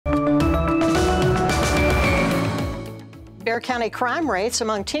Dare County crime rates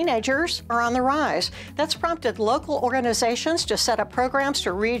among teenagers are on the rise. That's prompted local organizations to set up programs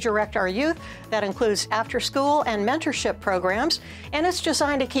to redirect our youth. That includes after-school and mentorship programs, and it's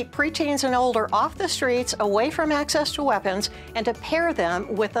designed to keep preteens and older off the streets, away from access to weapons, and to pair them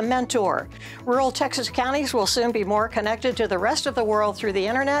with a mentor. Rural Texas counties will soon be more connected to the rest of the world through the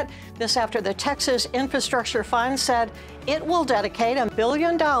internet. This after the Texas Infrastructure Fund said it will dedicate $1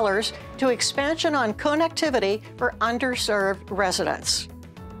 billion to expansion on connectivity for underserved residents.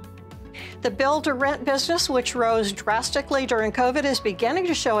 The build-to-rent business, which rose drastically during COVID, is beginning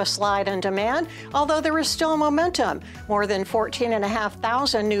to show a slide in demand, although there is still momentum. More than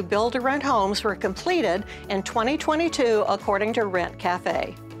 14,500 new build-to-rent homes were completed in 2022, according to Rent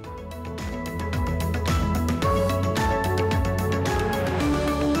Cafe.